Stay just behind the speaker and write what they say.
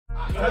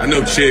I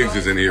know Chigs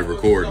is in here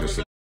recording this.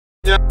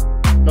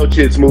 No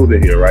Chid Smooth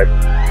in here, right?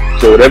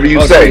 So whatever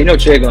you say, you know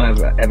Chig gonna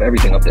have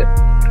everything up there.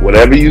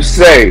 Whatever you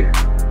say,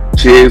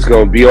 Chid's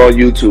gonna be on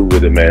YouTube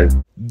with it,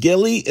 man.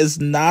 Gillie is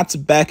not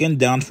backing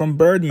down from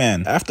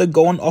Birdman. After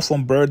going off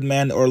on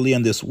Birdman early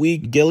in this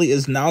week, Gillie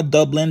is now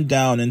doubling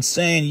down and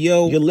saying,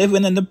 yo, you're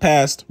living in the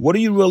past. What are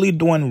you really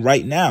doing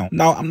right now?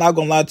 Now, I'm not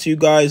gonna lie to you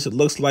guys. It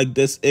looks like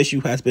this issue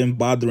has been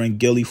bothering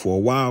Gillie for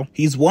a while.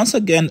 He's once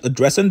again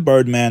addressing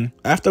Birdman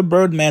after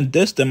Birdman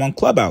dissed him on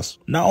Clubhouse.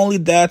 Not only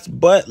that,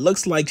 but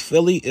looks like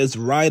Philly is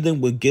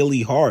riding with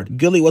Gillie hard.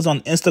 Gillie was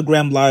on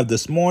Instagram Live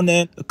this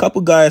morning. A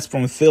couple guys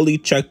from Philly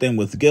checked in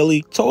with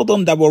Gillie, told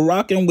him that we're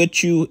rocking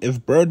with you if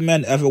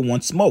Birdman ever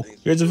wants smoke.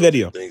 Here's a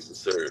video. Things to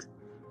serve.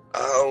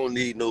 I don't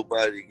need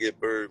nobody to get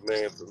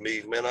Birdman for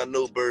me, man. I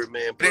know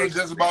Birdman. It ain't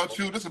just about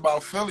you. This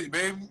about Philly,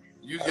 baby.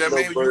 You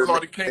call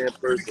the king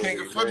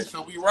of Philly,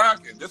 so we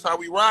rocking. This how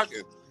we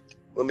rocking.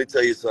 Let me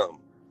tell you something.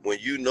 When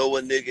you know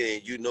a nigga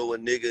and you know a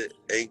nigga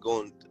ain't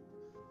gonna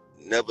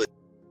never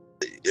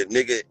a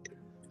nigga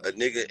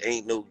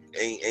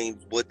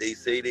ain't what they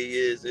say they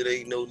is, it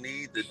ain't no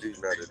need to do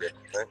none of that,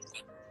 man.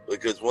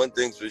 Because one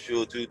thing's for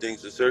sure, two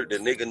things for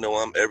certain. The nigga know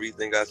I'm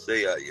everything I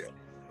say I am.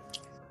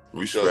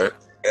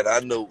 Respect. So, and I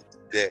know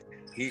that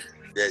he's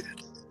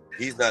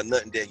not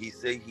nothing that he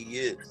say he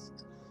is.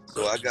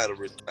 So I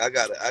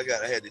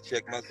had to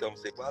check myself and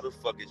say, why the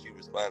fuck is you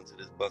responding to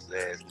this busted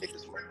ass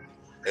niggas,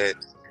 man?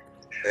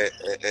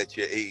 At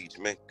your age,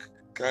 man.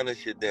 Kind of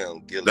shit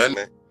down, Gillie,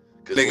 man.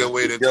 Nigga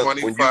waited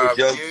 25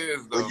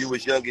 years, though. When you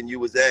was young and you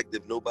was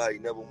active, nobody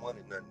never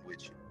wanted nothing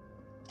with you.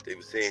 They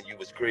were saying you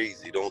was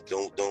crazy. Don't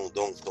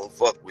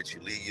fuck with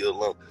you. Leave you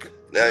alone.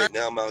 Now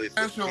I'm out here. Can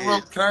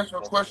I ask you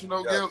a question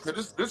though, Gil?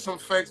 Because this some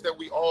facts that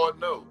we all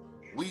know.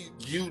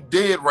 You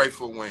did right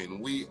for Wayne.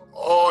 We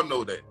all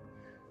know that.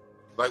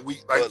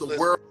 The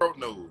world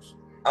knows.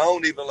 I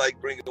don't even like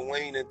bringing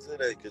Wayne into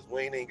that because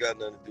Wayne ain't got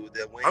nothing to do with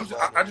that. Wayne I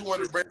just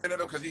wanted to bring that up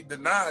because he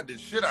denied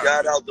this shit out.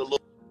 Shout out to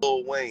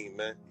Lil Wayne,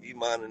 man. He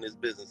minding his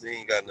business. He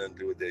ain't got nothing to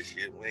do with that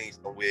shit. Wayne's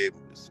somewhere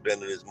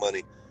spending his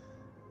money.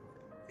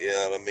 You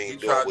know what I mean? He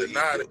tried to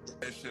deny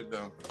that shit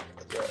though.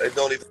 It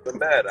don't even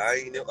matter. I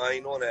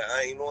ain't on that.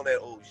 I ain't on that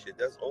old shit.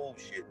 That's old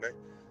shit, man.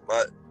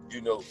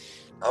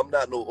 I'm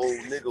not no old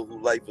nigga who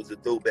life was a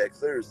throwback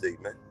Thursday,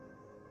 man.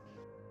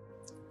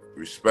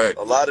 Respect.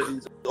 A lot of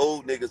these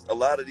old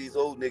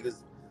niggas,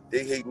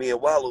 they hate me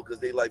and Wallow because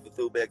they like a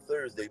throwback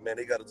Thursday, man.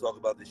 They got to talk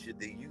about the shit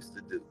they used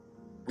to do.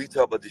 We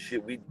talk about the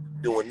shit we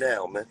doing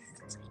now, man.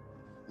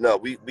 No,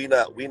 we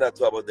not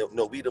talking about them.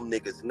 No, we them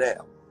niggas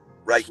now,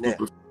 right now.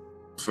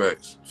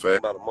 Facts.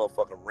 About a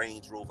motherfucking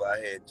Range Rover I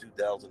had in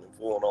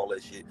 2004 and all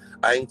that shit.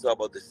 I ain't talking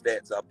about the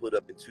stats I put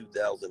up in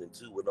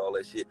 2002 and all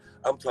that shit.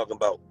 I'm talking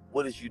about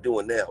what is you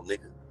doing now,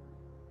 nigga?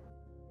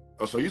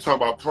 Oh, so you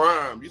talking about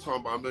Prime? You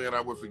talking about $1 million I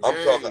work for Game?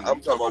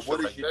 I'm talking about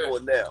what is you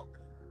doing now?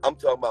 I'm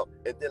talking about,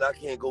 and then I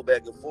can't go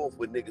back and forth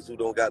with niggas who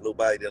don't got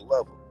nobody that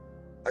love them.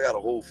 I got a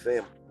whole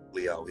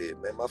family out here,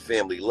 man. My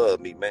family love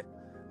me, man.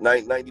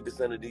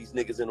 90% of these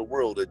niggas in the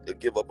world would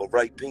give up a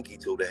right pinky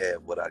toe to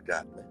have what I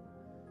got, man.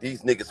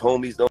 These niggas,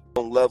 homies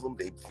don't love them.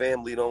 They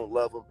family don't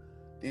love them.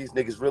 These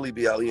niggas really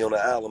be out here on the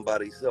island by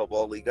themselves.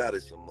 All they got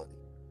is some money.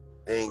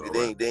 They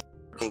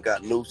ain't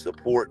got no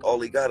support. All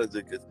they got is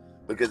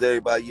because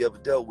everybody you ever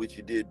dealt with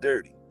you did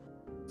dirty.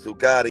 So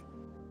God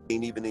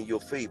ain't even in your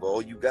favor.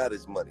 All you got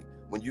is money.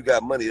 When you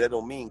got money, that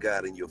don't mean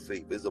God in your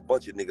favor. There's a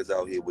bunch of niggas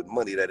out here with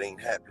money that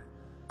ain't happy.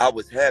 I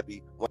was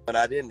happy when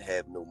I didn't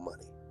have no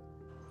money.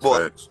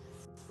 But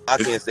I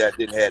can't say I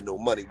didn't have no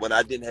money when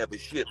I didn't have a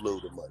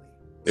shitload of money.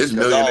 It's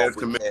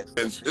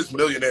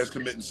millionaires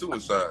committing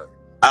suicide.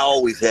 I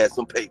always had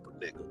some paper,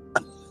 nigga.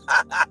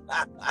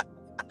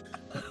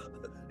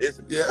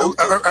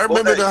 I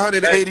remember the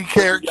 180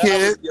 carat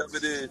kid.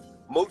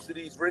 Most of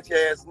these rich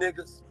ass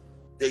niggas,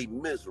 they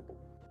miserable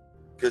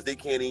because they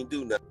can't even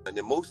do nothing.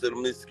 And most of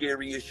them is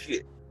scary as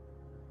shit.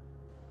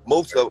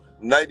 90%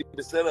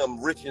 of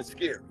them rich and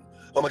scary.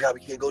 Oh my God, we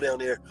can't go down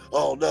there.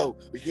 Oh no,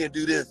 we can't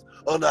do this.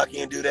 Oh no, I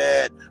can't do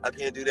that. I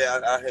can't do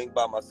that. I hang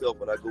by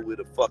myself and I go where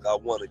the fuck I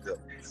want to go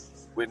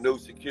with no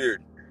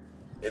security.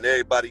 And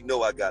everybody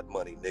know I got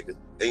money, nigga.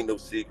 Ain't no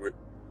secret.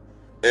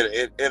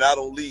 And I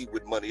don't leave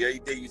with money. Every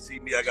day you see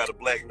me, I got a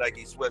black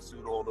Nike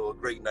sweatsuit on or a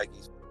gray Nike.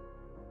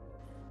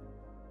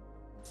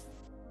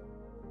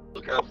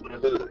 Look out for the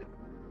hood.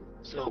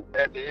 So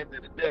at the end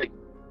of the day,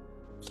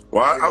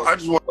 well, I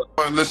just want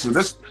to listen.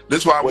 This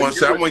is why I want to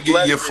say. I want to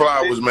give you your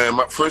flowers, man.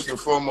 First and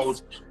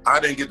foremost, I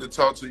didn't get to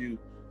talk to you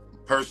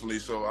personally,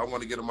 so I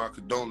want to give my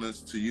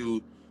condolences to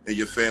you and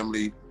your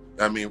family.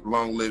 I mean,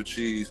 long live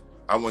Cheese.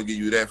 I want to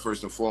give you that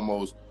first and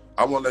foremost.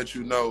 I want to let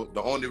you know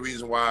the only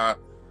reason why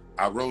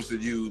I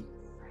roasted you.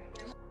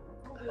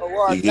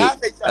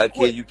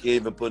 You can't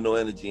even put no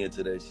energy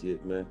into that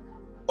shit, man.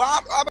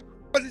 Well, I'm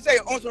about to say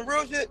on some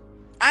real shit.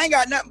 I ain't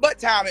got nothing but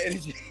time and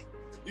energy.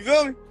 You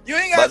feel me? You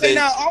ain't gotta say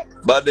nothing.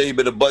 My name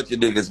been a bunch of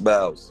niggas'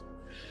 mouths.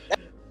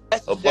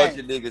 A bunch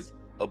of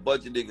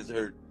niggas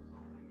hurt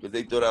because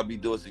they thought I'd be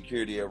doing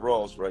security at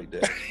Ross right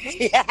there.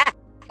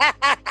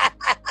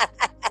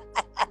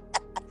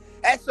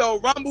 y'all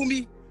rumble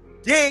me.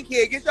 Dead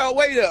kid, get y'all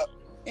weight up.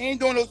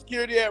 Ain't doing no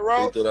security at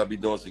Raw. They thought I'd be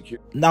doing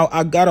security. Now,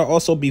 I gotta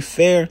also be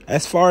fair.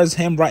 As far as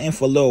him writing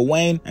for Lil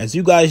Wayne, as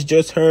you guys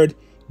just heard,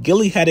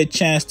 Gillie had a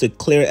chance to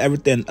clear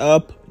everything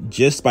up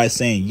just by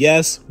saying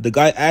yes. The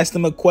guy asked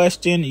him a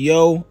question.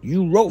 Yo,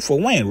 you wrote for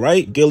Wayne,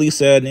 right? Gillie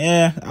said,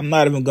 yeah, I'm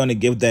not even going to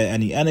give that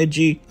any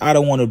energy. I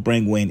don't want to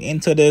bring Wayne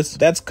into this.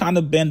 That's kind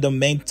of been the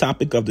main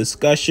topic of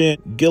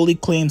discussion. Gillie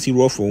claims he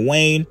wrote for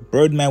Wayne.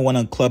 Birdman went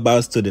on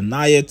Clubhouse to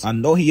deny it. I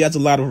know he has a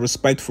lot of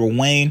respect for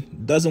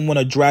Wayne. Doesn't want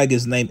to drag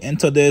his name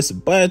into this,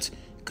 but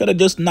could have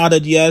just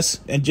nodded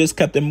yes and just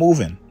kept it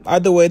moving.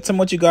 Either way, tell me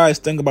what you guys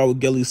think about what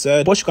Gillie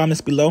said. Post your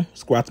comments below.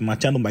 Subscribe to my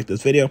channel, like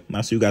this video, and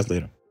I'll see you guys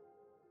later.